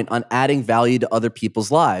great point on adding value to other people's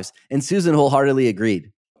lives, and Susan wholeheartedly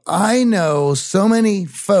agreed. I know so many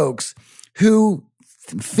folks who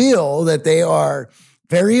feel that they are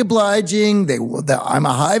very obliging. I'm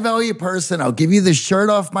a high value person. I'll give you the shirt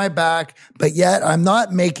off my back, but yet I'm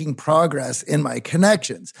not making progress in my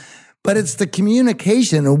connections. But it's the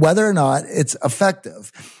communication and whether or not it's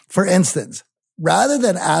effective. For instance, rather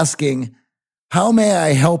than asking, how may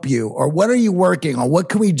I help you? Or what are you working on? What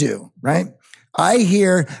can we do? Right? I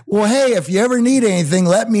hear, well, hey, if you ever need anything,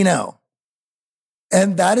 let me know.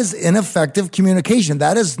 And that is ineffective communication.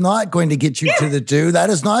 That is not going to get you to the do. That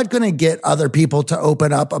is not going to get other people to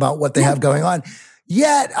open up about what they have going on.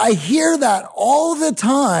 Yet I hear that all the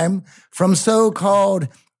time from so-called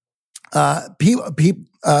high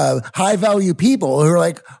value people who are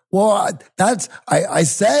like, well, I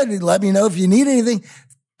said, let me know if you need anything.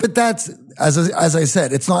 But that's, as I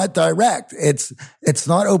said, it's not direct. It's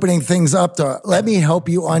not opening things up to, let me help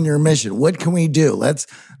you on your mission. What can we do? Let's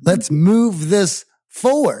move this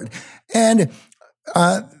forward. And,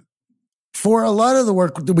 for a lot of the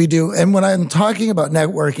work that we do, and when I'm talking about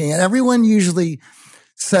networking, and everyone usually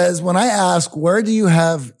says, when I ask, where do you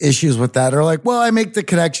have issues with that? Or like, well, I make the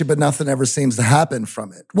connection, but nothing ever seems to happen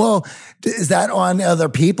from it. Well, is that on other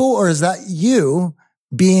people or is that you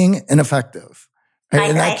being ineffective?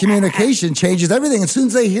 And that communication changes everything. As soon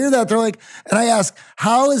as they hear that, they're like, and I ask,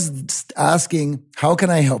 how is asking, how can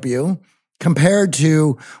I help you? compared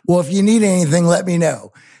to, well, if you need anything, let me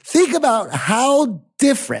know. Think about how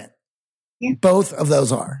different both of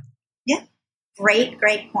those are. Yeah.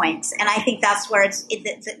 Great points. And I think that's where it's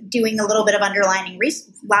doing a little bit of underlying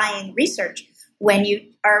research when you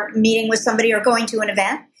are meeting with somebody or going to an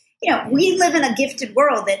event. We live in a gifted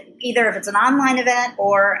world that either if it's an online event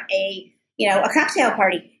or a cocktail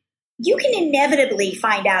party, you can inevitably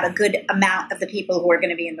find out a good amount of the people who are going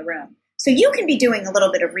to be in the room. So you can be doing a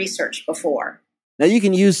little bit of research before. Now, you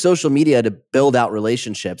can use social media to build out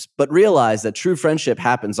relationships, but realize that true friendship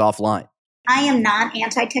happens offline. I am not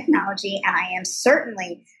anti-technology, and I am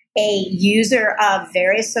certainly a user of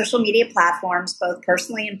various social media platforms, both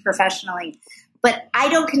personally and professionally, but I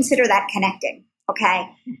don't consider that connecting, okay?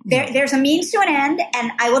 There's a means to an end,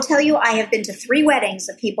 and I will tell you, I have been to 3 weddings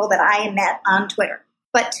of people that I met on Twitter.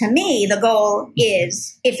 But to me, the goal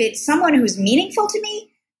is, if it's someone who's meaningful to me,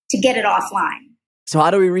 to get it offline. So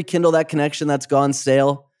how do we rekindle that connection that's gone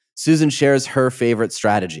stale? Susan shares her favorite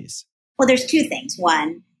strategies. Well, there's 2 things.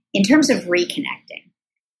 One, in terms of reconnecting,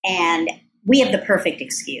 and we have the perfect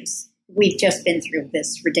excuse. We've just been through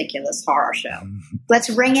this ridiculous horror show. Let's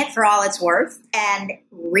ring it for all it's worth and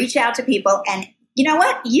reach out to people. And you know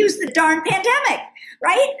what? Use the darn pandemic,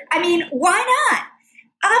 right? I mean, why not?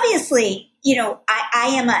 Obviously,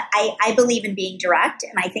 I believe in being direct,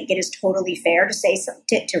 and I think it is totally fair to say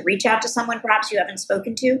to reach out to someone perhaps you haven't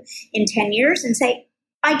spoken to in 10 years and say,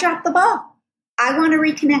 I dropped the ball. I want to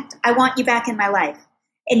reconnect. I want you back in my life.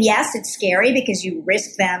 And yes, it's scary because you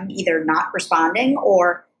risk them either not responding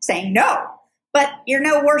or saying no, but you're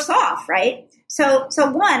no worse off, right? So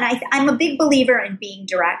one, I'm a big believer in being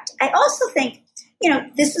direct. I also think,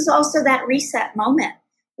 this is also that reset moment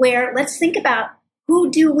where let's think about who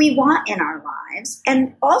do we want in our lives?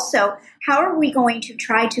 And also, how are we going to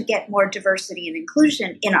try to get more diversity and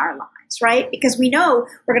inclusion in our lives, right? Because we know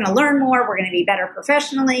we're going to learn more, we're going to be better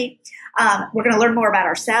professionally, we're going to learn more about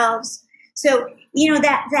ourselves. So,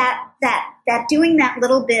 that doing that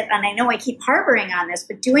little bit, and I know I keep harboring on this,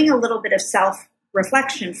 but doing a little bit of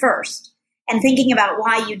self-reflection first and thinking about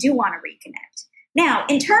why you do want to reconnect. Now,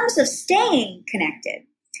 in terms of staying connected,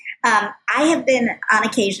 I have been on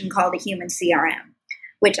occasion called a human CRM,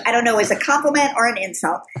 which I don't know is a compliment or an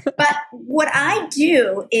insult. But what I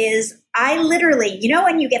do is I literally,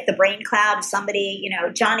 when you get the brain cloud of somebody,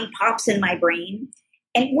 Johnny pops in my brain.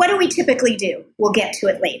 And what do we typically do? We'll get to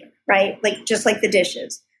it later, right? Just like the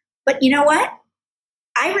dishes. But you know what?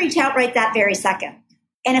 I reach out right that very second.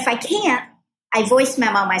 And if I can't, I voice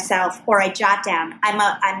memo myself or I jot down.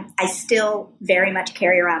 I still very much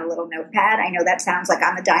carry around a little notepad. I know that sounds like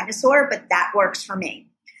I'm a dinosaur, but that works for me.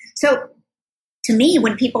 So to me,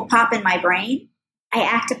 when people pop in my brain, I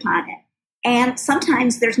act upon it. And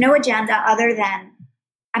sometimes there's no agenda other than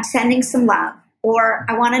I'm sending some love or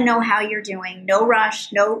I want to know how you're doing. No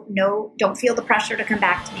rush. No, don't feel the pressure to come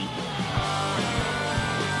back to me.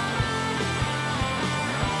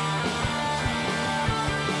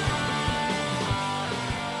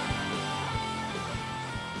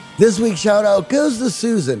 This week's shout out goes to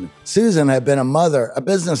Susan. Susan had been a mother, a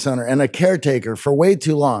business owner, and a caretaker for way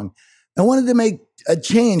too long and wanted to make a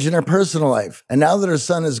change in her personal life. And now that her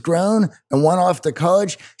son is grown and went off to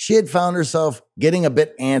college, she had found herself getting a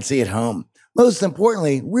bit antsy at home. Most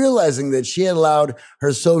importantly, realizing that she had allowed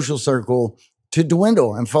her social circle to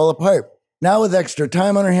dwindle and fall apart. Now with extra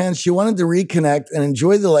time on her hands, she wanted to reconnect and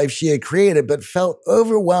enjoy the life she had created, but felt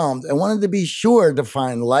overwhelmed and wanted to be sure to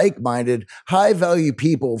find like-minded, high-value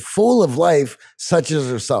people full of life, such as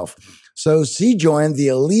herself. So she joined the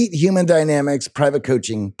Elite Human Dynamics private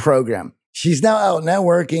coaching program. She's now out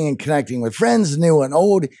networking and connecting with friends, new and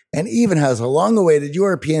old, and even has a long-awaited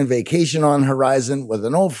European vacation on horizon with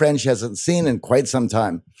an old friend she hasn't seen in quite some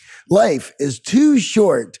time. Life is too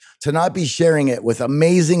short to not be sharing it with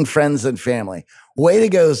amazing friends and family. Way to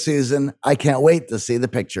go, Susan. I can't wait to see the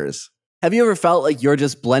pictures. Have you ever felt like you're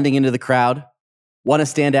just blending into the crowd? Want to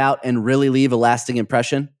stand out and really leave a lasting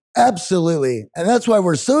impression? Absolutely. And that's why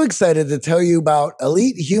we're so excited to tell you about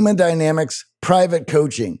Elite Human Dynamics private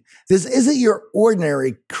coaching. This isn't your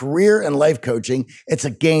ordinary career and life coaching. It's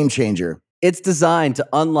a game changer. It's designed to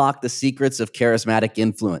unlock the secrets of charismatic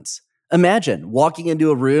influence. Imagine walking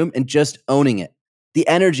into a room and just owning it. The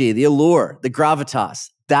energy, the allure, the gravitas,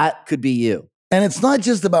 that could be you. And it's not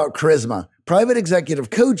just about charisma. Private executive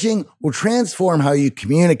coaching will transform how you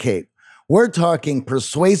communicate. We're talking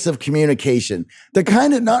persuasive communication, the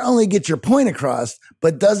kind that not only gets your point across,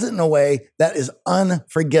 but does it in a way that is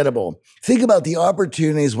unforgettable. Think about the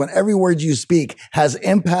opportunities when every word you speak has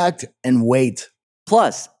impact and weight.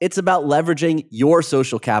 Plus, it's about leveraging your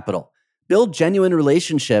social capital, Build genuine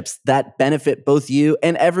relationships that benefit both you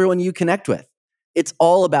and everyone you connect with. It's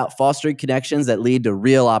all about fostering connections that lead to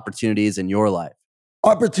real opportunities in your life.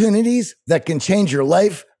 Opportunities that can change your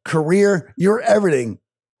life, career, your everything.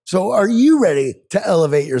 So are you ready to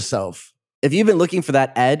elevate yourself? If you've been looking for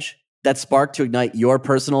that edge, that spark to ignite your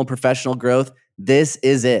personal and professional growth, this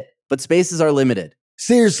is it. But spaces are limited.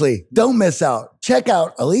 Seriously, don't miss out. Check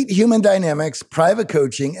out Elite Human Dynamics private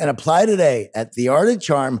coaching and apply today at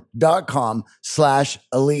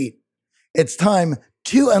theartofcharm.com/elite. It's time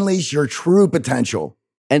to unleash your true potential.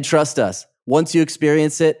 And trust us, once you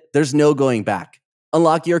experience it, there's no going back.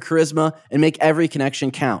 Unlock your charisma and make every connection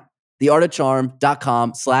count.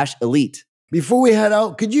 theartofcharm.com/elite. Before we head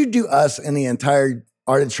out, could you do us and the entire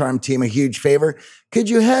Art of Charm team a huge favor? Could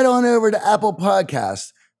you head on over to Apple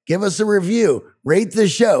Podcasts, give us a review, rate the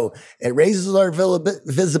show. It raises our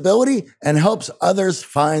visibility and helps others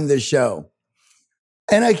find the show.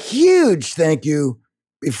 And a huge thank you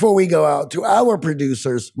before we go out to our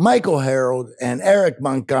producers, Michael Harold and Eric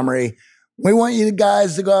Montgomery. We want you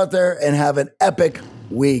guys to go out there and have an epic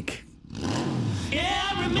week. Yeah,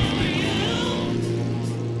 I remember you.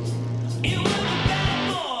 You were a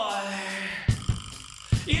bad boy.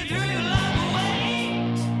 You threw